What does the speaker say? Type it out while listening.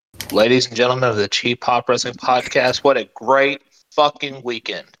Ladies and gentlemen of the Cheap Pop Wrestling Podcast, what a great fucking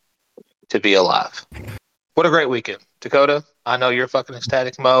weekend to be alive. What a great weekend. Dakota, I know you're fucking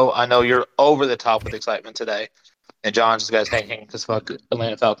ecstatic, Mo. I know you're over the top with excitement today. And John just got his hanging because fuck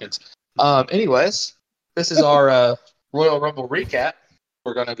Atlanta Falcons. Anyways, this is our Royal Rumble recap.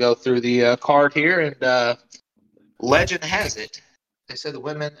 We're going to go through the card here, and legend has it, they said the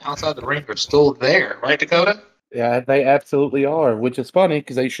women outside the ring are still there. Right, Dakota? Yeah, they absolutely are, which is funny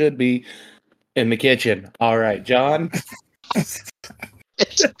because they should be in the kitchen. All right, John. I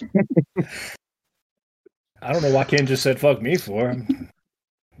don't know why Ken just said fuck me for. I'm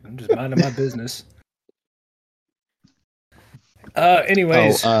just minding my business.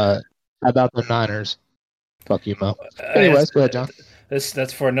 Anyways. How about the Niners? Fuck you, Mo. Anyways, go ahead, John.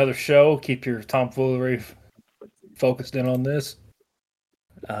 That's for another show. Keep your tomfoolery focused in on this.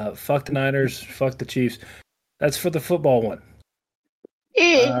 Fuck the Niners. Fuck the Chiefs. That's for the football one.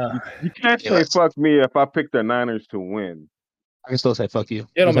 You can't say fuck me if I pick the Niners to win. I can still say fuck you.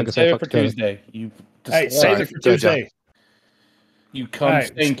 Gentlemen, save it for Tuesday. Save it for Tuesday. You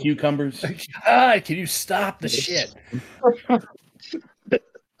cum-stained cucumbers. Can you stop the shit? All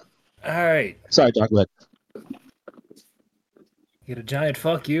right. Sorry, John, go ahead. Get a giant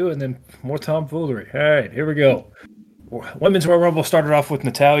fuck you and then more tomfoolery. All right, here we go. Women's Royal Rumble started off with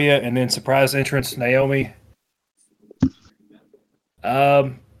Natalya and then surprise entrance Naomi.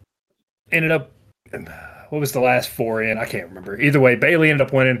 Ended up, what was the last four in? I can't remember. Either way, Bayley ended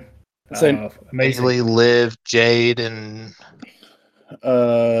up winning. Amazing. Bayley, Liv, Jade, and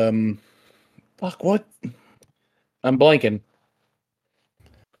fuck, what? I'm blanking.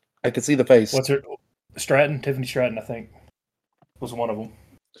 I could see the face. What's her? Tiffany Stratton, I think, was one of them.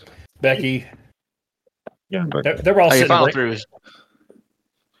 Becky. Yeah, they were all sitting through.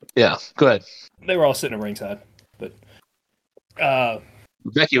 Yeah, go ahead. They were all sitting at ringside, but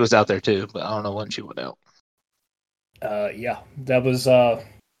Becky was out there too, but I don't know when she went out. Yeah, that was a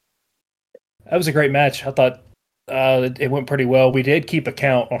great match. I thought it went pretty well. We did keep a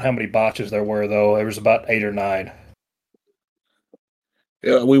count on how many botches there were, though. There was about 8 or 9.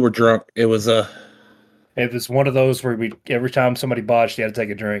 Yeah, we were drunk. It was one of those where every time somebody botched, you had to take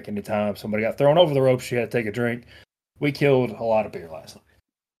a drink. Anytime somebody got thrown over the ropes, you had to take a drink. We killed a lot of beer last night.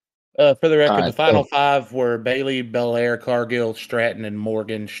 For the record, the final 5 were Bayley, Belair, Cargill, Stratton, and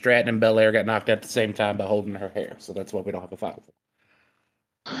Morgan. Stratton and Belair got knocked out at the same time by holding her hair, so that's why we don't have a final.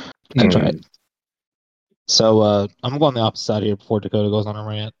 That's right. So I'm going the opposite side here before Dakota goes on a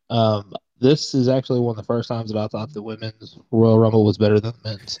rant. This is actually one of the first times that I thought the women's Royal Rumble was better than the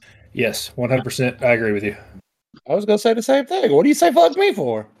men's. Yes, 100%. I agree with you. I was going to say the same thing. What do you say fuck me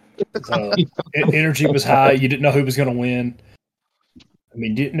for? Energy was high. You didn't know who was going to win. I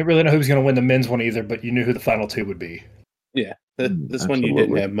mean, you didn't really know who was going to win the men's one either, but you knew who the final 2 would be. Yeah, this one you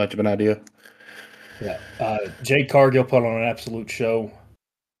didn't have much of an idea. Yeah, Jade Cargill put on an absolute show.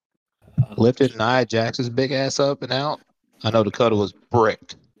 Lifted Nia Jax's big ass up and out. I know Dakota was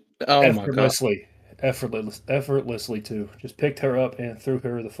bricked. Oh effortlessly too. Just picked her up and threw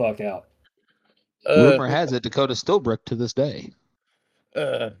her the fuck out. Rumor has it Dakota's still bricked to this day.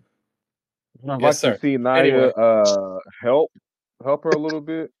 I'd like to see Nia help her a little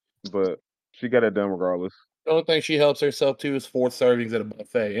bit, but she got it done regardless. The only thing she helps herself to is 4 servings at a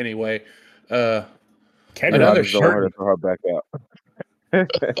buffet. Anyway, another shirt. Throw her back out.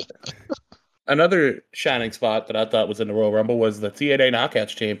 Another shining spot that I thought was in the Royal Rumble was the TNA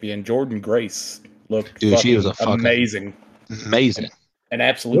Knockouts champion Jordan Grace. She was amazing, an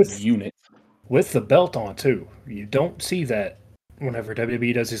absolute unit with the belt on too. You don't see that whenever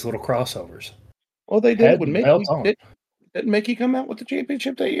WWE does these little crossovers. Well, they did when Mickey didn't Mickey come out with the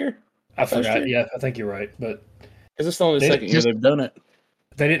championship that year. I forgot. Yeah, I think you're right, but because it's only the second year they've done it.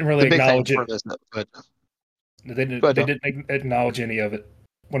 They didn't really acknowledge it. But they didn't acknowledge any of it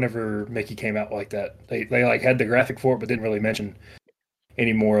whenever Mickey came out like that. They like had the graphic for it, but didn't really mention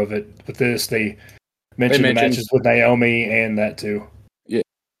any more of it. With this, they mentioned the matches with Naomi and that too. Yeah,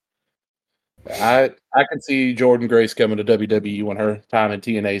 I could see Jordan Grace coming to WWE when her time in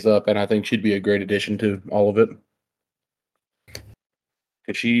TNA's up, and I think she'd be a great addition to all of it.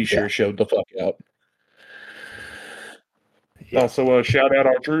 Because she sure showed the fuck out. Yeah. Also, shout out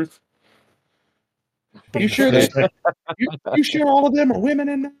R-Truth. You sure you sure all of them are women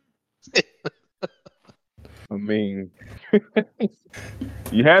in there? I mean,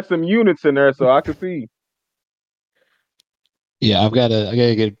 you had some units in there, so I could see. Yeah, I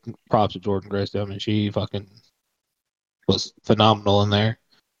gotta give props to Jordan Grace. I mean, she fucking was phenomenal in there.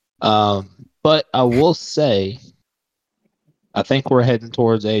 But I will say, I think we're heading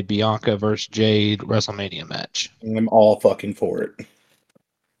towards a Bianca versus Jade WrestleMania match. I'm all fucking for it.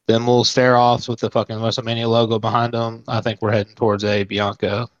 Then we'll stare off with the fucking WrestleMania logo behind them. I think we're heading towards a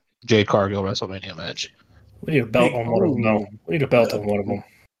Bianca Jade Cargill WrestleMania match. We need a belt on one of them, though. We need a belt on one of them.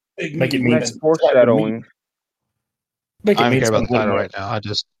 Make it mean That's foreshadowing. I don't care about the title right now.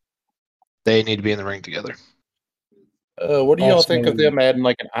 They need to be in the ring together. What do y'all think of them adding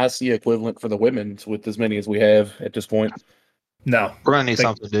like an IC equivalent for the women's with as many as we have at this point? No, we're gonna need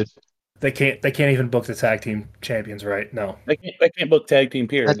something, dude. They can't even book the tag team champions, right? No, they can't book tag team.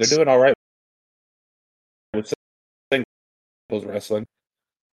 Period. They're doing all right with singles wrestling.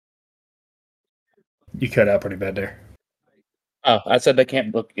 You cut out pretty bad there. Oh, I said they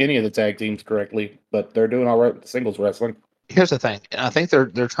can't book any of the tag teams correctly, but they're doing all right with the singles wrestling. Here's the thing, and I think they're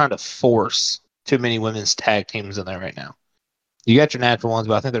trying to force too many women's tag teams in there right now. You got your natural ones,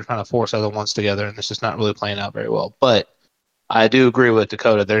 but I think they're trying to force other ones together, and it's just not really playing out very well. But I do agree with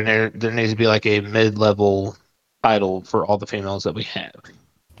Dakota. There needs to be like a mid-level title for all the females that we have.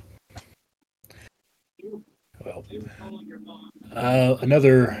 Well,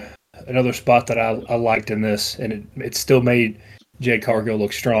 another spot that I liked in this, and it still made Jade Cargill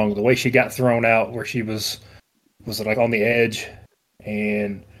look strong. The way she got thrown out, where she was like on the edge,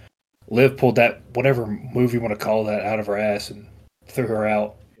 and Liv pulled that whatever move you want to call that out of her ass and threw her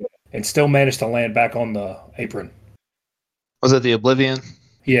out, and still managed to land back on the apron. Was it the Oblivion?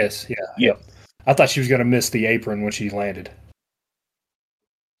 Yes, yeah. Yep. I thought she was going to miss the apron when she landed.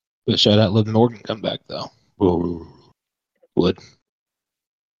 But shout out Liv Morgan come back though. Would.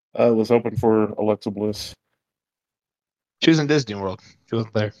 I was hoping for Alexa Bliss. She was in Disney World. She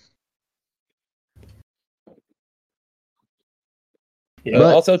wasn't there. Yeah.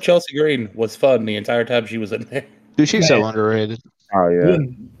 But also, Chelsea Green was fun the entire time she was in there. Dude, she's so underrated. Oh yeah,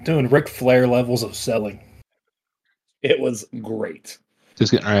 doing Ric Flair levels of selling. It was great.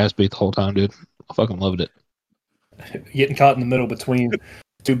 Just getting her ass beat the whole time, dude. I fucking loved it. Getting caught in the middle between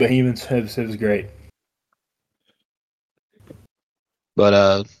two behemoths, it was great.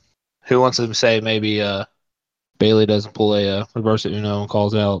 But who wants to say maybe Bailey doesn't pull a reverse Uno and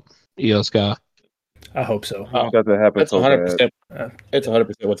calls out Io Sky? I hope so. I want that to happen. That's 100%. It's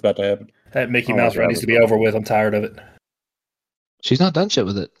 100% what's about to happen. That Mickey Mouse run needs to be over with. I'm tired of it. She's not done shit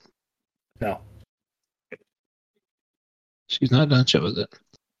with it. No. She's not done shit with it.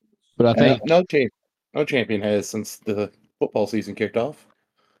 But I think no champion has since the football season kicked off.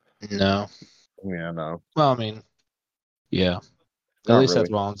 No. Yeah, no. Well, I mean, yeah. At least Seth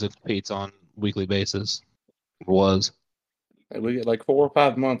Rollins competes on a weekly basis. Was. We get like 4 or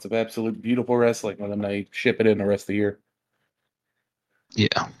 5 months of absolute beautiful wrestling, and then they ship it in the rest of the year.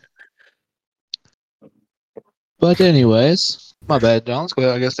 Yeah. But anyways, my bad, Jones.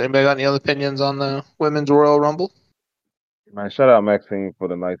 I guess anybody got any other opinions on the Women's Royal Rumble? Man, shout out Maxine for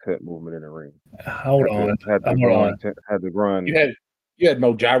the nice hip movement in the ring. Hold on. Had the run. You had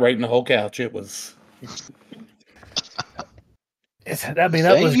Mo gyrating the whole couch. It was. That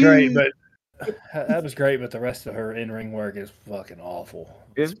was great, but that was great. But the rest of her in-ring work is fucking awful.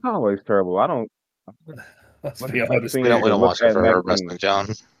 It's always terrible. I don't. Let's be honest. We don't want to watch her for her wrestling, John.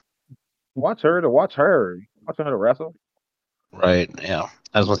 Watch her to watch her. Watching her to wrestle. Right. Yeah.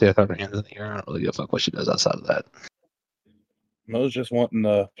 I was going to say I thought her hands in the air. I don't really give a fuck what she does outside of that. Mo's just wanting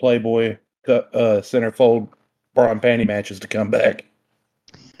the Playboy centerfold bra and panty matches to come back.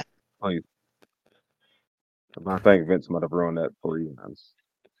 I think Vince might have ruined that for you.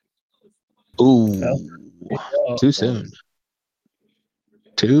 Ooh. Too soon.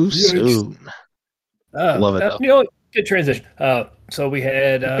 Too soon. Love it, though. Good transition. So we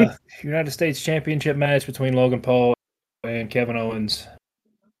had United States Championship match between Logan Paul and Kevin Owens.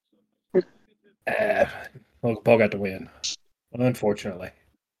 Logan Paul got the win, unfortunately.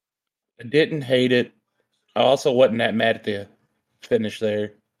 I didn't hate it. I also wasn't that mad at the finish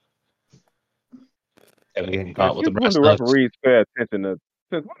there. Getting caught with when the referees pay attention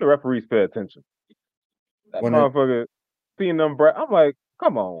when the referees pay attention. That motherfucker seeing them I'm like,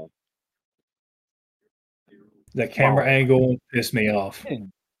 come on. The camera angle pissed me off.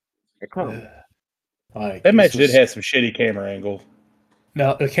 That match did have some shitty camera angle.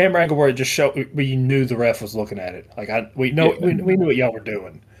 No, the camera angle where it just showed, we knew the ref was looking at it. Like we knew what y'all were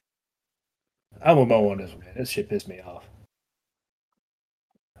doing. I'm with Mo on this one. This shit pissed me off.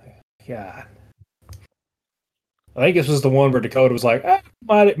 God. I think this was the one where Dakota was like,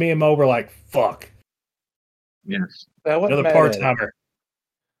 me and Mo were like, fuck. Yes. Another part-timer.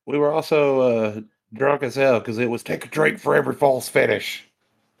 We were also drunk as hell because it was take a drink for every false finish.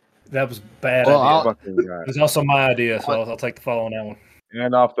 That was bad idea. It was also my idea, so I'll take the fall on that one.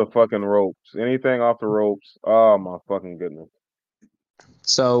 And off the fucking ropes. Anything off the ropes. Oh, my fucking goodness.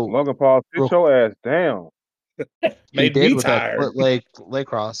 So, Logan Paul, sit your ass down. Made me tired. That leg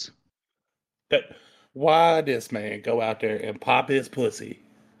cross. Why this man go out there and pop his pussy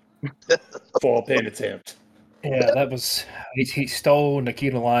for a pin attempt? Yeah, that was he stole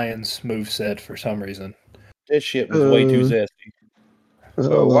Nikita Lyons' moveset for some reason. This shit was way too zesty.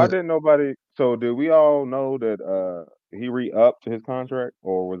 So why didn't nobody? So did we all know that he re-upped his contract,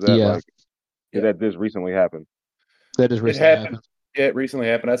 or was that did that just recently happen? That just recently happened. Yeah, it recently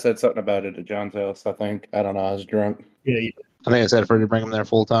happened. I said something about it at John's house. I think I don't know. I was drunk. Yeah, I think I said for to bring him there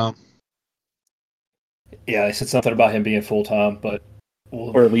full time. Yeah, I said something about him being full time, but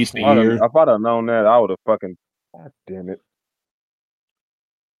or at least a year. If I'd have known that, I would have fucking. God damn it!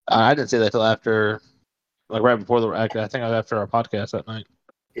 I didn't say that till after, right before the. I think it was after our podcast that night.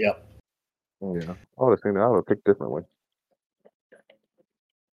 Yeah. Oh yeah, I would have seen that. I would have picked differently.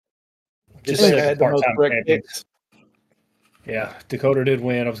 Just like part-time champions. Yeah, Dakota did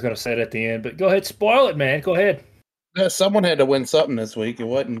win. I was going to say it at the end, but go ahead, spoil it, man. Go ahead. Yeah, someone had to win something this week. It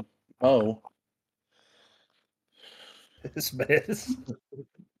wasn't. Oh, this mess.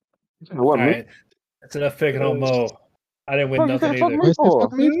 All right, that's enough picking on Mo. I didn't win nothing either. I made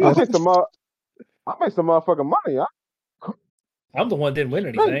some motherfucking money. I'm the one that didn't win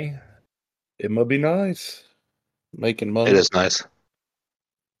anything. It must be nice making money. It is nice.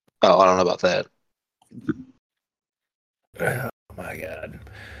 Oh, I don't know about that. Oh my god.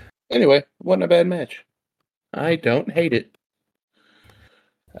 Anyway, wasn't a bad match. I don't hate it.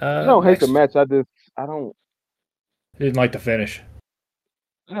 I don't hate the match. I don't. Didn't like the finish.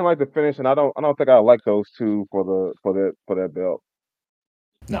 I didn't like the finish, and I don't think I like those two for that belt.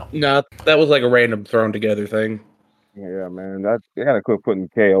 No, that was like a random thrown together thing. Yeah, man, they had to quit putting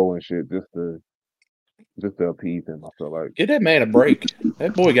KO and shit just to appease him. I feel like give that man a break.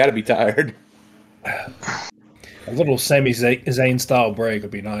 That boy got to be tired. A little Sami Zayn style break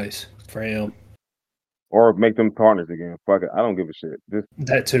would be nice for him. Or make them partners again. Fuck it, I don't give a shit.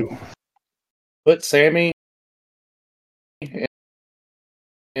 That too. Put Sammy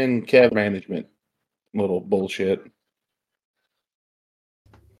in Kev management. Little bullshit.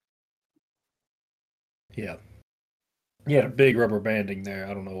 Yeah. He had a big rubber banding there.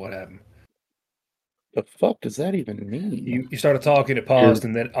 I don't know what happened. The fuck does that even mean? You started talking, it paused,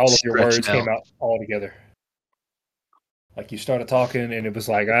 and then all of your words came out all together. Like you started talking, and it was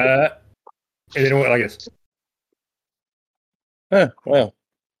like, and then it went like this. Well,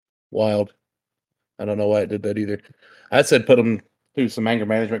 wild. I don't know why it did that either. I said put them through some anger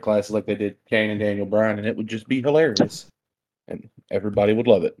management classes like they did Kane and Daniel Bryan, and it would just be hilarious. And everybody would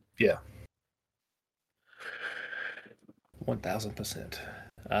love it. Yeah. 1,000%.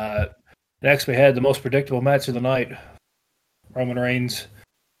 Next, we had the most predictable match of the night. Roman Reigns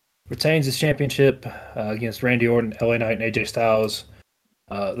retains his championship against Randy Orton, LA Knight, and AJ Styles.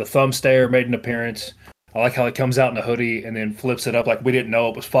 The thumb stare made an appearance. I like how he comes out in a hoodie and then flips it up like we didn't know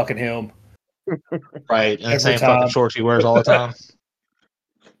it was fucking him. Right, and the same fucking shorts he wears all the time.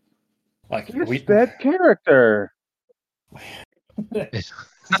 Like that character. It's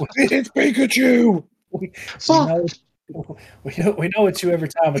Pikachu. We know it's you every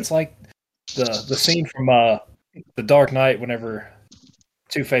time. It's like the scene from The Dark Knight whenever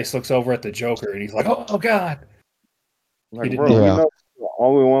Two-Face looks over at the Joker and he's like, "Oh God!" Like, bro, we know the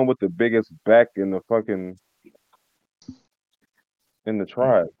only one with the biggest back in the fucking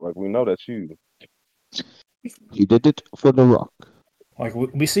tribe. Like, we know that's you. You did it for The Rock. Like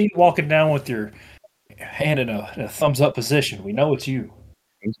we see you walking down with your hand in a thumbs up position. We know it's you.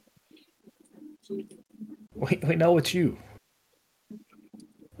 We know it's you.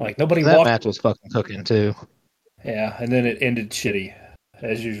 Like nobody that walked. match was fucking cooking too. Yeah, and then it ended shitty,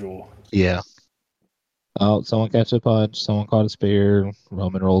 as usual. Yeah. Oh, someone catch a punch, someone caught a spear,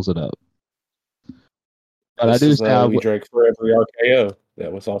 Roman rolls it up. But I do say we drank for every RKO.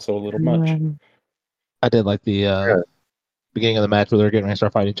 That was also a little much. I did like the beginning of the match where they're getting ready to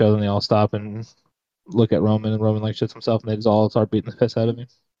start fighting each other and they all stop and look at Roman and Roman like shits himself and they just all start beating the piss out of him.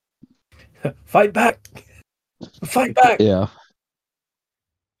 Fight back! Fight back! Yeah.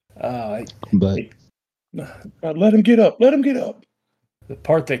 But let him get up. Let him get up. The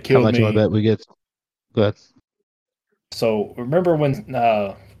part that killed me. How much of I bet we get? Go ahead. So remember when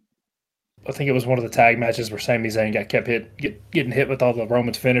I think it was one of the tag matches where Sami Zayn kept getting hit with all the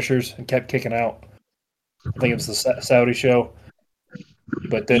Roman's finishers and kept kicking out. I think it was the Saudi show.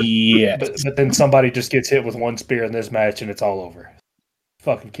 But then, but then somebody just gets hit with one spear in this match and it's all over.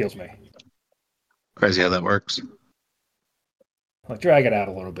 Fucking kills me. Crazy how that works. Like drag it out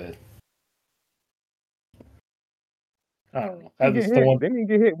a little bit. I don't know. Didn't he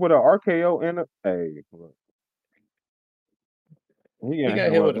get hit with an RKO and a he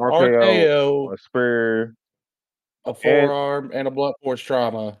got hit with an RKO, a spear, a forearm and a blunt force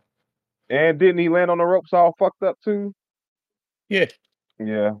trauma. And didn't he land on the ropes all fucked up too? Yeah.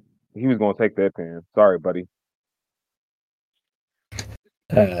 Yeah. He was gonna take that pin. Sorry, buddy.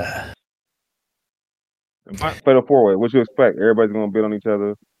 Fatal 4-way. What you expect? Everybody's gonna bid on each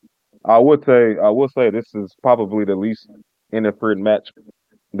other. I will say this is probably the least interfered match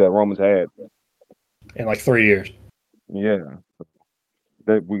that Roman's had in like 3 years. Yeah,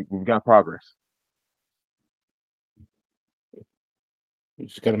 that we've got progress. You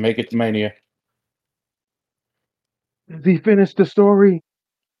just got to make it to Mania. Does he finish the story?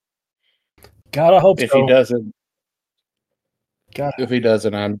 God, I hope if so. He doesn't, God. If he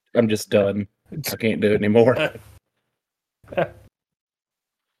doesn't, I'm just done. I can't do it anymore.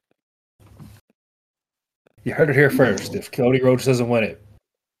 You heard it here first. If Cody Rhodes doesn't win it,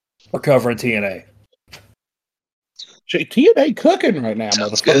 we're covering TNA. TNA cooking right now,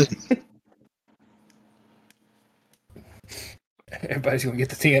 motherfucker. Everybody's going to get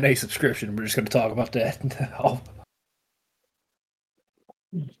the TNA subscription. We're just going to talk about that. Oh.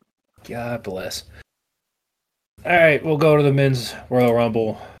 God bless. All right, we'll go to the men's Royal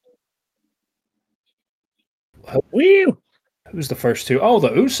Rumble. Woo! Who's the first two? Oh, the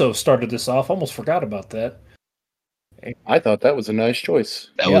Usos started this off. Almost forgot about that. I thought that was a nice choice.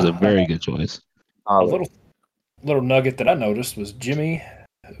 That was a very good choice. A little nugget that I noticed was Jimmy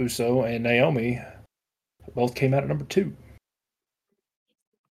Uso and Naomi both came out at number 2.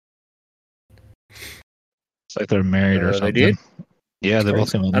 It's like they're married or something. They did? Yeah, they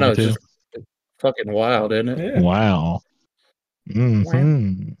both came out I know, number 2. it's just fucking wild, isn't it? Yeah. Wow.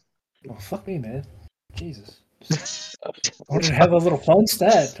 Mm-hmm. Well, fuck me, man. Jesus. I wanted to have a little fun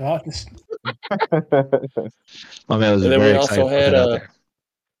stat. My man was very excited. We also had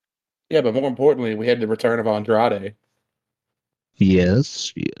yeah, but more importantly, we had the return of Andrade.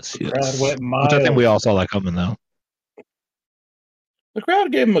 Yes. Crowd went mild. Which I think we all saw that coming, though. The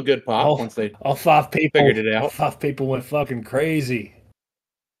crowd gave him a good pop once they all 5 people figured it out. All 5 people went fucking crazy.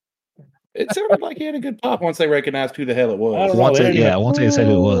 It sounded like he had a good pop once they recognized who the hell it was. Once they said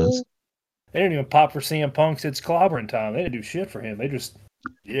who it was. They didn't even pop for CM Punk's It's Clobbering Time. They didn't do shit for him. They just,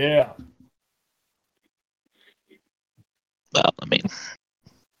 yeah. Well, I mean,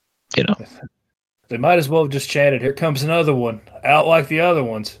 you know. They might as well have just chanted, "Here comes another one," out like the other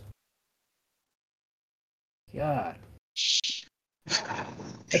ones. God.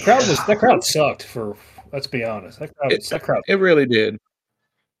 That crowd sucked for, let's be honest. That crowd. It really did.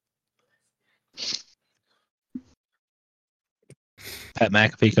 Pat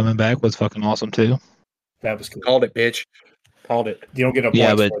McAfee coming back was fucking awesome too. That was cool. Called it, bitch. Called it. You don't get a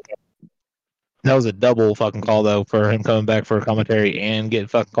yeah, but that was a double fucking call though for him coming back for a commentary and getting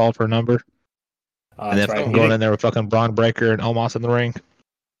fucking called for a number. And then fucking going in there with fucking Braun Breaker and Omos in the ring.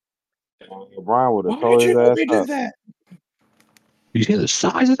 Braun would have told his ass up. That? You see the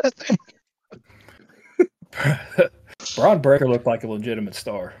size of that thing? Braun Breaker looked like a legitimate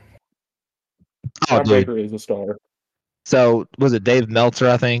star. Braun Breaker is a star. So, was it Dave Meltzer,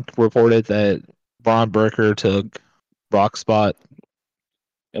 I think, reported that Braun Breaker took Brock's spot?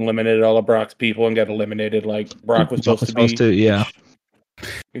 Eliminated all of Brock's people and got eliminated like Brock was supposed to be. Yeah.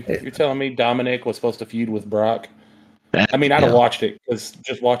 You're telling me Dominic was supposed to feud with Brock? I mean, I'd have watched it because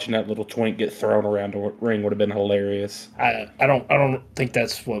just watching that little twink get thrown around the ring would have been hilarious. I don't think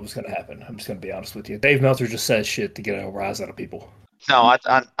that's what was going to happen. I'm just going to be honest with you. Dave Meltzer just says shit to get a rise out of people. No, I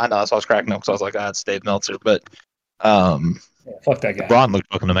know. That's why I was cracking up because I was like, it's Dave Meltzer. But fuck that guy. Braun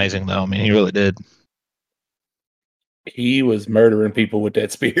looked fucking amazing, though. I mean, he really did. He was murdering people with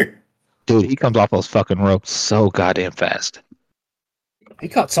that spear. Dude, he comes off those fucking ropes so goddamn fast. He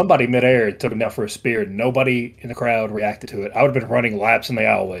caught somebody midair and took him down for a spear. Nobody in the crowd reacted to it. I would have been running laps in the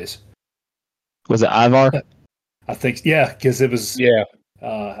alleyways. Was it Ivar? I think, yeah, because it was. Yeah.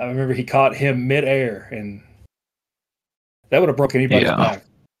 I remember he caught him midair, and that would have broke anybody's back.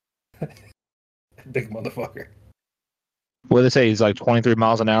 Big motherfucker. What do they say? He's like 23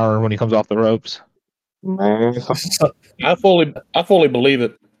 miles an hour when he comes off the ropes. Man, I fully believe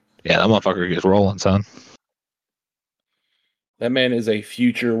it. Yeah, that motherfucker gets rolling, son. That man is a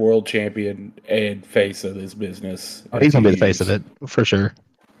future world champion and face of this business. Oh, he's gonna be the face of it for sure.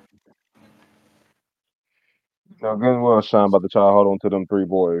 Now, good and well, Sean, about to try to hold on to them 3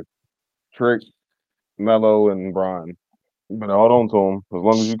 boys: Trick, Mello, and Brian. You better hold on to them as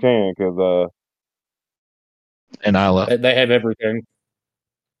long as you can, because and Isla, they have everything.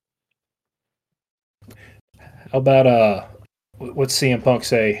 How about what's CM Punk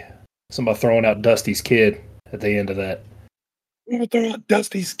say? Somebody throwing out Dusty's kid at the end of that. We're gonna throw out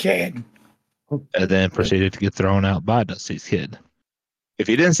Dusty's kid. And then proceeded to get thrown out by Dusty's kid. If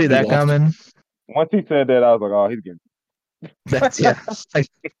you didn't see that coming, Once he said that, I was like, oh, he's getting That's yeah. Like,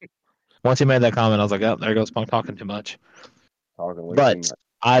 once he made that comment, I was like, oh, there goes Punk talking too much. talking way too But much.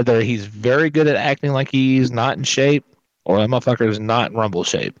 either he's very good at acting like he's not in shape, or that motherfucker is not in Rumble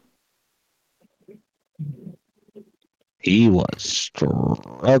shape. He was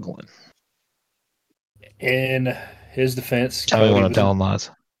struggling. In his defense, Tell me when I'm telling lies.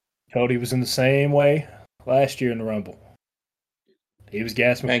 Cody was in the same way last year in the Rumble. He was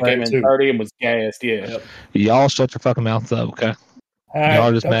gassed Man came McLaren in too. 30 and was gassed, yeah. Yep. Y'all shut your fucking mouths up, okay? Y'all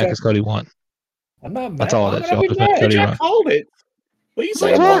are just mad because Cody won. I'm not mad. That's all it is. Y'all just mad. mad Cody I won. called it. What are you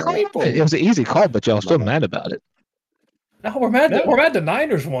saying? It was an easy call, but y'all still mad about it. No, we're mad. We're mad the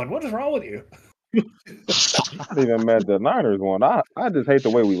Niners won. What is wrong with you? I'm not even mad the Niners won. I just hate the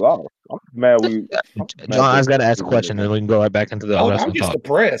way we lost. I'm mad we. John, I just got to ask a question, and then we can go right back into the wrestling I'm just talk.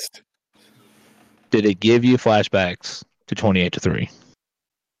 depressed. Did it give you flashbacks to 28-3?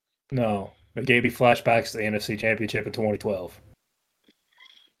 No, it gave me flashbacks to the NFC Championship in 2012.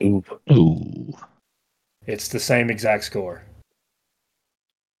 Ooh. It's the same exact score.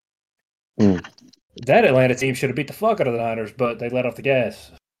 Mm. That Atlanta team should have beat the fuck out of the Niners, but they let off the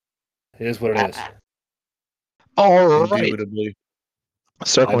gas. It is what it is. All right. Indubitably.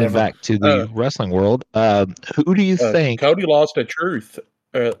 Circling back to the wrestling world, who do you think? Cody lost a tooth.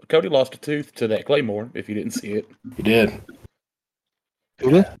 Cody lost a tooth to that Claymore. If you didn't see it, he did.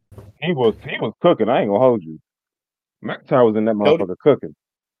 Who did? He was cooking. I ain't gonna hold you. McIntyre was in that motherfucker cooking.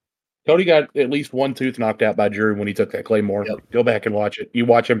 Cody got at least one tooth knocked out by Drew when he took that Claymore. Yep. Go back and watch it. You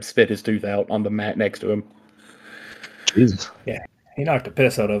watch him spit his tooth out on the mat next to him. Jesus. Yeah, he knocked the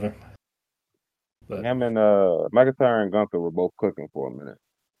piss out of him. But him and McIntyre and Gunther were both cooking for a minute.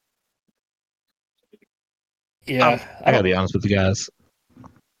 Yeah, I gotta be honest with you guys.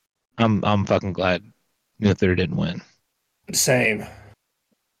 I'm fucking glad Gunther didn't win. Same.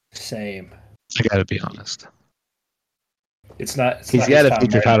 I gotta be honest. It's not. He's got a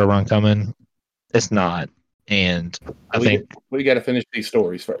future title run coming. It's not, and I think we got to finish these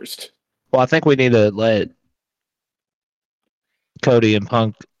stories first. Well, I think we need to let Cody and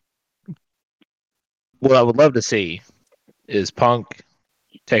Punk. What I would love to see is Punk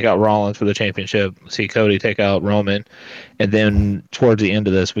take out Rollins for the championship, see Cody take out Roman, and then towards the end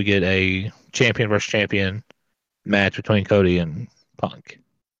of this, we get a champion versus champion match between Cody and Punk.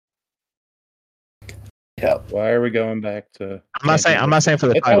 Yeah. Why are we going back to? I'm not saying for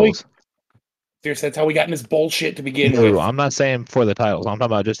the titles. That's how we got in this bullshit to begin with. I'm not saying for the titles. I'm talking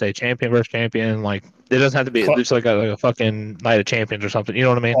about just a champion versus champion. Like it doesn't have to be just like a fucking night of champions or something. You know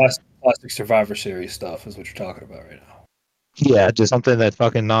what I mean? Classic Survivor Series stuff is what you're talking about right now. Yeah, just something that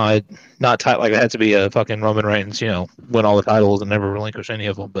fucking not tight. Like it had to be a fucking Roman Reigns, win all the titles and never relinquish any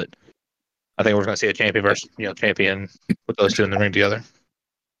of them. But I think we're going to see a champion versus champion with those two in the ring together.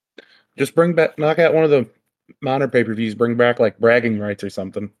 Just knock out one of the minor pay-per-views. Bring back like bragging rights or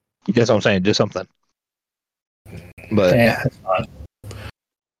something. That's what I'm saying. Just something. But yeah,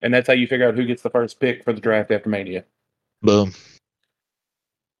 and that's how you figure out who gets the first pick for the draft after Mania. Boom.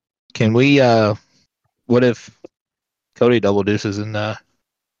 Can we? What if Cody double deuces and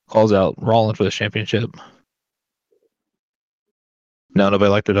calls out Rollins for the championship? No, nobody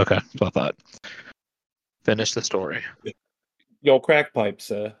liked it. Okay, that's what I thought. Finish the story. Yo, crack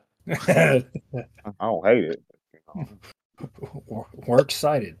pipes. I don't hate it. We're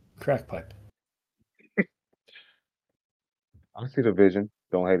excited. Crack pipe. I see the vision.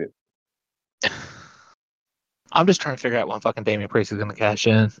 Don't hate it. I'm just trying to figure out when fucking Damian Priest is going to cash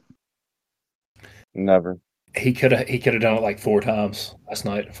in. Never. He could have done it like 4 times last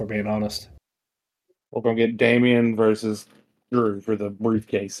night, if we're being honest. We're going to get Damian versus Drew for the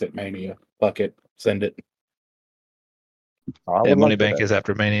briefcase at Mania. Fuck it. Send it. Money Bank is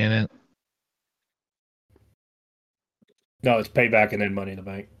after Mania, in it? No, it's Payback and then Money in the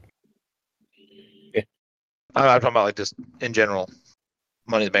Bank. Yeah. I'm talking about like just in general.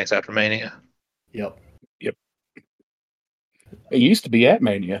 Money in the Bank's after Mania. Yep. It used to be at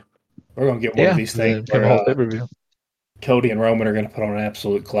Mania. We're going to get one of these things where Cody and Roman are going to put on an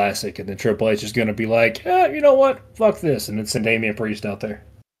absolute classic, and then Triple H is going to be like, you know what? Fuck this. And then send Damian Priest out there.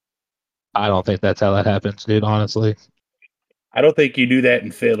 I don't think that's how that happens, dude, honestly. I don't think you do that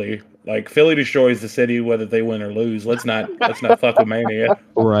in Philly. Like, Philly destroys the city whether they win or lose. Let's not fuck with Mania.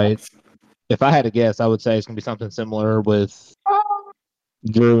 Right. If I had to guess, I would say it's going to be something similar with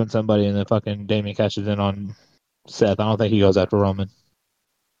Drew and somebody, and then fucking Damian catches in on Seth. I don't think he goes after Roman.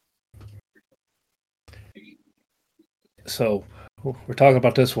 So, we're talking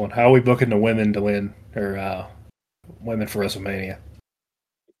about this one. How are we booking the women to win, or women for WrestleMania?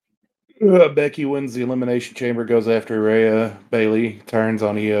 Becky wins the Elimination Chamber, goes after Rhea. Bayley turns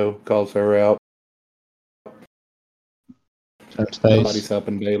on Io, calls her out. Nobody's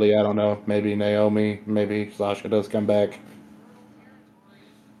helping Bailey. I don't know. Maybe Naomi. Maybe Sasha does come back.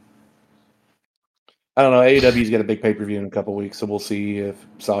 I don't know. AEW's got a big pay-per-view in a couple weeks, so we'll see if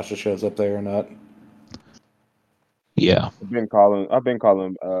Sasha shows up there or not. Yeah. I've been calling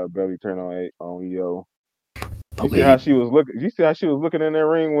Bailey turn on EO. You see how she was looking? You see how she was looking in that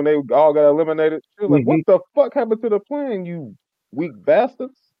ring when they all got eliminated? She was like, "What the fuck happened to the plan? You weak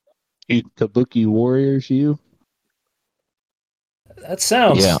bastards!" You Kabuki Warriors, you. That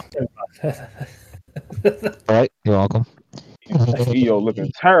sounds. Yeah. All right. You're welcome. EO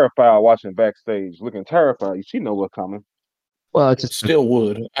looking terrified watching backstage, looking terrified. She know what's coming. Well, I just still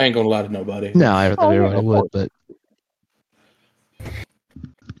would. I ain't gonna lie to nobody. No, I don't think everybody would, but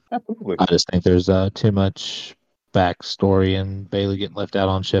absolutely. I just think there's too much backstory and Bailey getting left out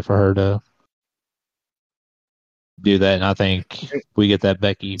on shit for her to do that. And I think we get that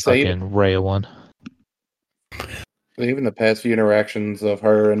Becky fucking Rhea one. Even the past few interactions of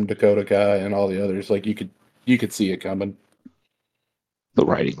her and Dakota Kai and all the others, like you could see it coming. The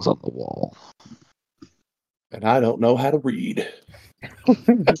writing's on the wall. And I don't know how to read.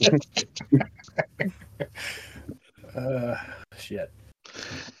 Shit.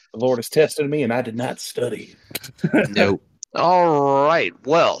 The Lord has tested me, and I did not study. Nope. All right.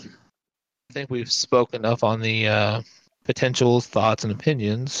 Well, I think we've spoken enough on the potentials, thoughts, and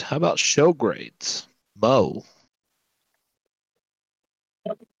opinions. How about show grades? Mo.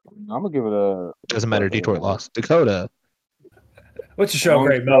 I'm gonna give it a. Doesn't matter. Detroit lost. Dakota. What's your show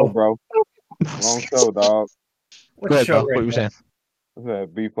grade, Mo? Bro. Long show, dog. What's your show grade? What were you saying? It's a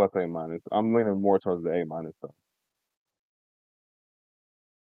B plus A minus. I'm leaning more towards the A minus though.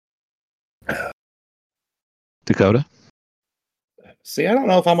 Dakota. See, I don't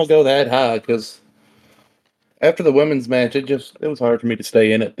know if I'm gonna go that high because after the women's match, it was hard for me to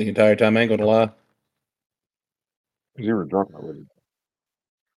stay in it the entire time. I ain't gonna lie. You were drunk already.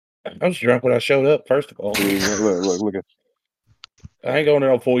 I was drunk when I showed up. First of all, look at. I ain't going to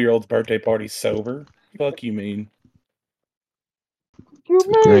no 4-year-old's birthday party sober. Fuck you, mean.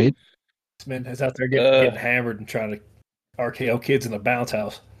 Great. This man is out there getting hammered and trying to RKO kids in the bounce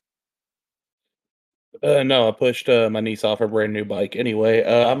house. No, I pushed my niece off her brand new bike. Anyway,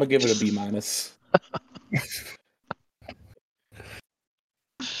 I'm gonna give it a B minus.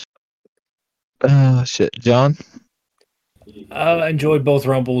 Shit, John. I enjoyed both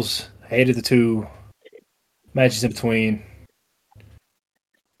Rumbles. Hated the two matches in between.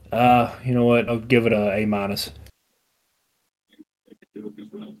 You know what? I'll give it a A minus.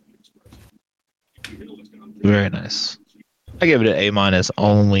 Very nice. I give it an A minus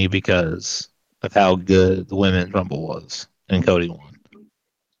only because of how good the women's Rumble was, and Cody won.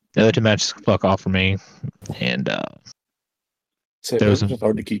 The other two matches fuck off for me, and it was just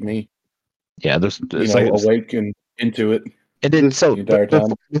hard to keep me. Yeah, there's awake and into it. And then so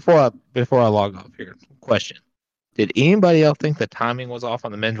before I log off here, question: did anybody else think the timing was off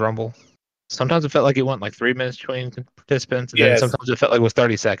on the men's Rumble? Sometimes it felt like it went like 3 minutes between participants, and then sometimes it felt like it was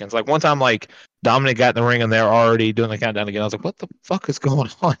 30 seconds. Like one time, like Dominic got in the ring and they're already doing the countdown again. I was like, "What the fuck is going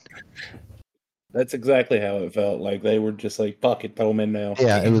on?" That's exactly how it felt. Like they were just like, "Fuck it, throw them in now."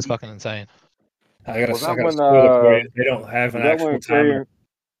 Yeah, it was fucking insane. I got to spoil for you. They don't have an actual timer.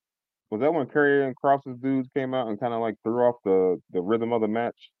 Was that when Curry and Cross's dudes came out and kind of like threw off the rhythm of the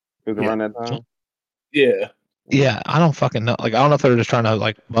match? It was around that time. Yeah. Yeah, I don't fucking know. Like, I don't know if they're just trying to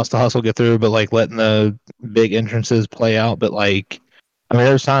like bust the hustle, get through, but like letting the big entrances play out. But like, I mean,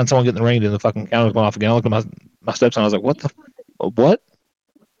 there's times someone get in the ring and the fucking camera was going off again. I look at my stepson. I was like, what?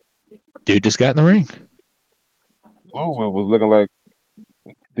 Dude just got in the ring. Oh, it was looking like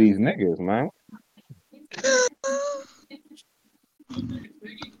these niggas, man.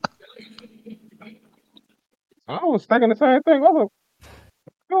 I was thinking the same thing. I was like,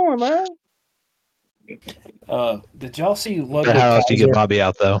 "Going, man." Did y'all see Ludwig? How else do you get Bobby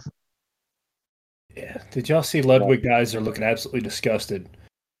out though? Yeah. Did y'all see Ludwig guys are looking absolutely disgusted?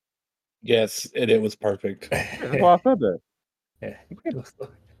 Yes, it was perfect. That's why I said that. Yeah,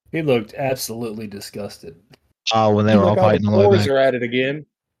 he looked absolutely disgusted. Oh, when they were all fighting the boys are at it again.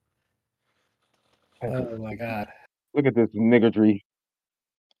 Oh my god! Look at this niggardry.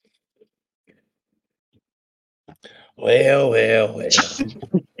 Well.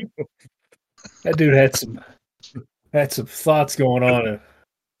 That dude had some thoughts going on.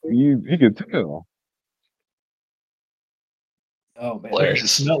 You could tell. Oh man, I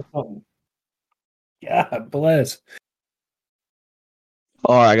smell something. God bless.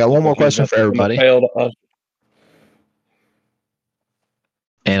 All right, I got one more question for everybody.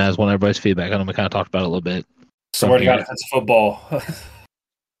 And I just want everybody's feedback. I know we kind of talked about it a little bit. Swear to God, if it's football.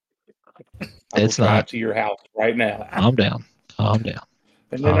 It's not to your house right now. I'm down. Calm down.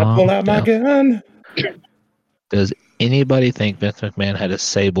 And then I pull out my gun. Does anybody think Vince McMahon had a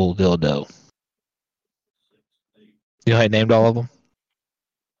sable dildo? You know how he named all of them?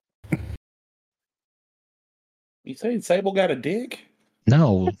 You saying Sable got a dick?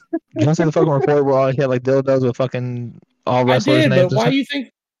 No. You don't see the fucking report where he had like dildos with fucking all wrestlers' I did, names? but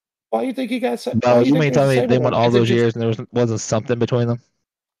why you think he got? No, you mean tell me they went all those just, years and there wasn't something between them?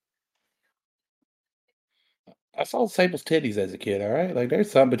 I saw Sable's titties as a kid. All right, like there's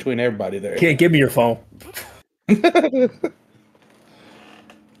something between everybody there. Can't give me your phone.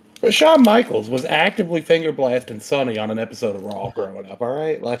 But Shawn Michaels was actively finger blasting Sonny on an episode of Raw growing up. All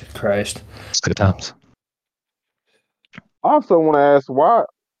right, like Christ, it's good times. I also want to ask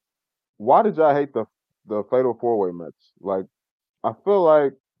why did y'all hate the Fatal 4-Way match? Like, I feel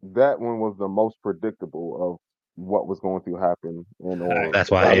like that one was the most predictable of what was going to happen. That's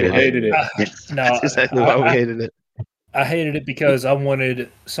why I hated it. No, that's exactly why we hated it. I hated it because I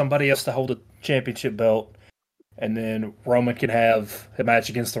wanted somebody else to hold a championship belt, and then Roman could have a match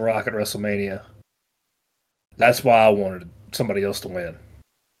against The Rock at WrestleMania. That's why I wanted somebody else to win.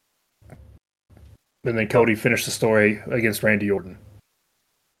 And then Cody finished the story against Randy Orton.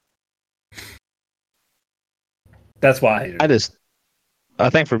 That's why I hated it. I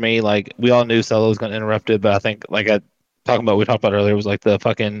think for me, like, we all knew Solo was going to interrupt it, but I think, like, we talked about earlier, was like the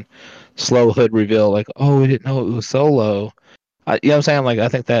fucking slow hood reveal. Like, oh, we didn't know it was Solo. You know what I'm saying? Like, I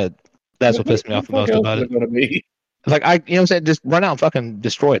think that's what pissed me off the most about it. Like, you know what I'm saying? Just run out and fucking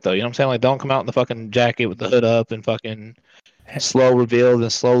destroy it, though. You know what I'm saying? Like, don't come out in the fucking jacket with the hood up and fucking slow reveal, then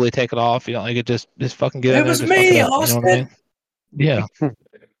slowly take it off. You know, like, just fucking get in there. It was me, Austin. You know what I mean? Yeah.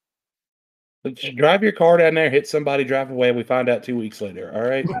 Just drive your car down there, hit somebody, drive away, and we find out 2 weeks later. All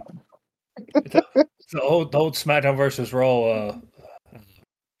right. The old SmackDown versus Raw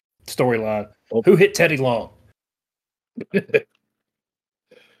storyline. Who hit Teddy Long? It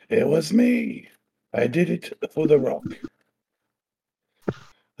was me. I did it for The Rock.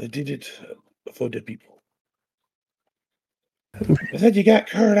 I did it for the people. I said you got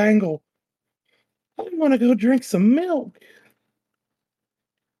Kurt Angle. I want to go drink some milk.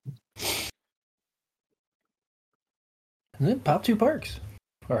 And then pop 2 perks.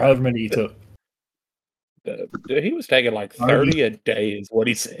 Or however many you took. He was taking like 30 a day is what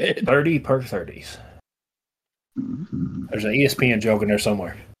he said. 30 perk 30s. There's an ESPN joke in there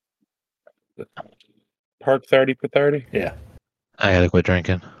somewhere. Perk 30 for 30? Yeah. I gotta quit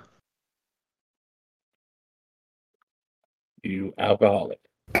drinking. You alcoholic.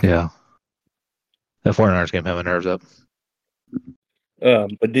 Yeah. That 49ers game had my nerves up.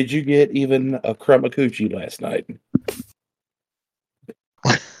 But did you get even a crumb of coochie last night?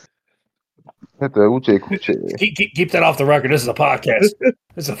 Keep that off the record. This is a podcast. This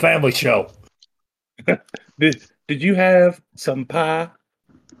is a family show. Did you have some pie?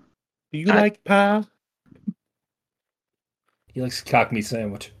 Do you like pie? He likes a cock meat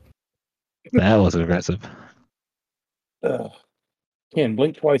sandwich. That was aggressive. Ken,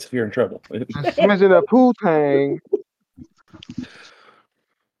 blink twice if you're in trouble. Just mention that poo tang.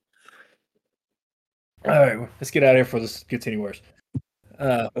 All right, let's get out of here before this gets any worse.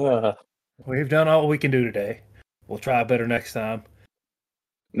 We've done all we can do today. We'll try better next time.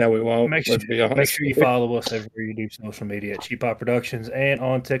 No, we won't. Make sure you follow us everywhere you do social media at Cheap Pop Productions and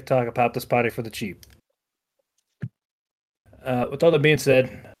on TikTok at Pop the Spotty for the Cheap. With all that being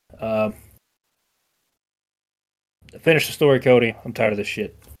said, finish the story, Cody. I'm tired of this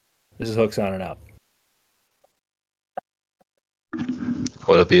shit. This is Hook signing out.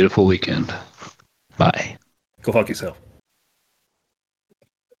 What a beautiful weekend. Bye. Go fuck yourself.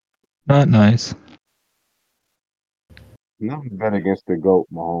 Not nice. Nothing better against the GOAT,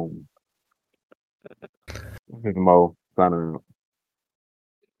 Mahomes. This is Mo signing out.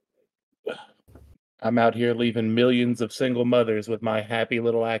 I'm out here leaving millions of single mothers with my happy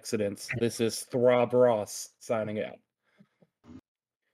little accidents. This is Throb Ross signing out.